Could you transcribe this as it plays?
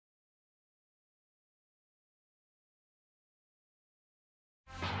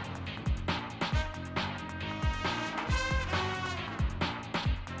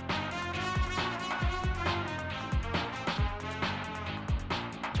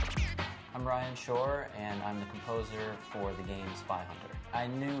I'm Ryan Shore, and I'm the composer for the game Spy Hunter. I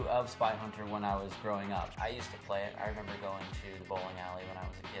knew of Spy Hunter when I was growing up. I used to play it. I remember going to the bowling alley when I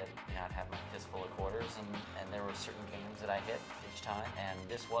was a kid. You know, I'd have my fistful of quarters, and there were certain games that I hit each time, and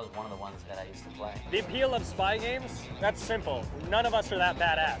this was one of the ones that I used to play. The appeal of spy games, that's simple. None of us are that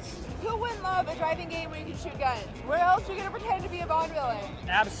badass. Who wouldn't love a driving game where you can shoot guns? Where else are you going to pretend to be a Bond villain?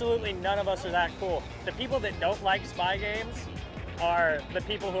 Absolutely none of us are that cool. The people that don't like spy games are the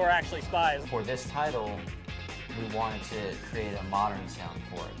people who are actually spies. For this title, we wanted to create a modern sound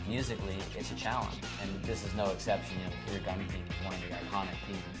for it. Musically, it's a challenge, and this is no exception. You know, the Peter Gunn theme is one of the iconic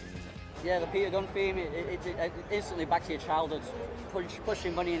themes in music. Yeah, the Peter Gunn theme, it instantly back to your childhood,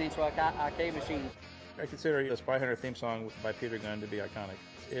 pushing money into arcade machines. I consider the Spy Hunter theme song by Peter Gunn to be iconic.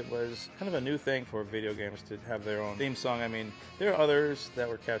 It was kind of a new thing for video games to have their own theme song. I mean, there are others that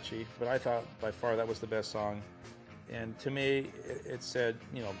were catchy, but I thought by far that was the best song. And to me, it said,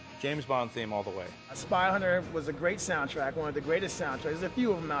 you know, James Bond theme all the way. Spy Hunter was a great soundtrack, one of the greatest soundtracks. There's a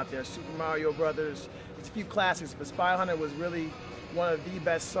few of them out there, Super Mario Brothers, there's a few classics, but Spy Hunter was really one of the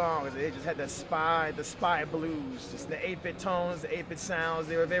best songs. It just had the spy blues, just the 8-bit tones, the 8-bit sounds.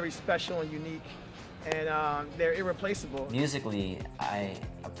 They were very special and unique, and they're irreplaceable. Musically, I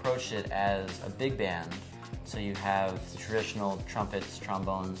approached it as a big band, so you have the traditional trumpets,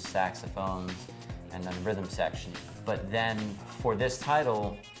 trombones, saxophones, and then rhythm section. But then for this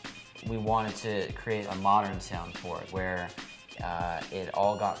title, we wanted to create a modern sound for it, where it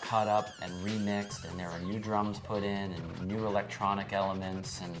all got cut up and remixed, and there were new drums put in, and new electronic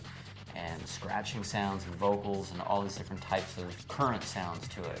elements, and scratching sounds and vocals, and all these different types of current sounds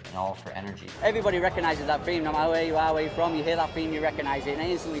to it, and all for energy. Everybody recognizes that theme, no matter where you are, where you're from, you hear that theme, you recognize it, and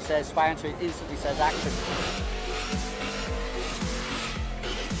it instantly says Spy Hunter, it instantly says action.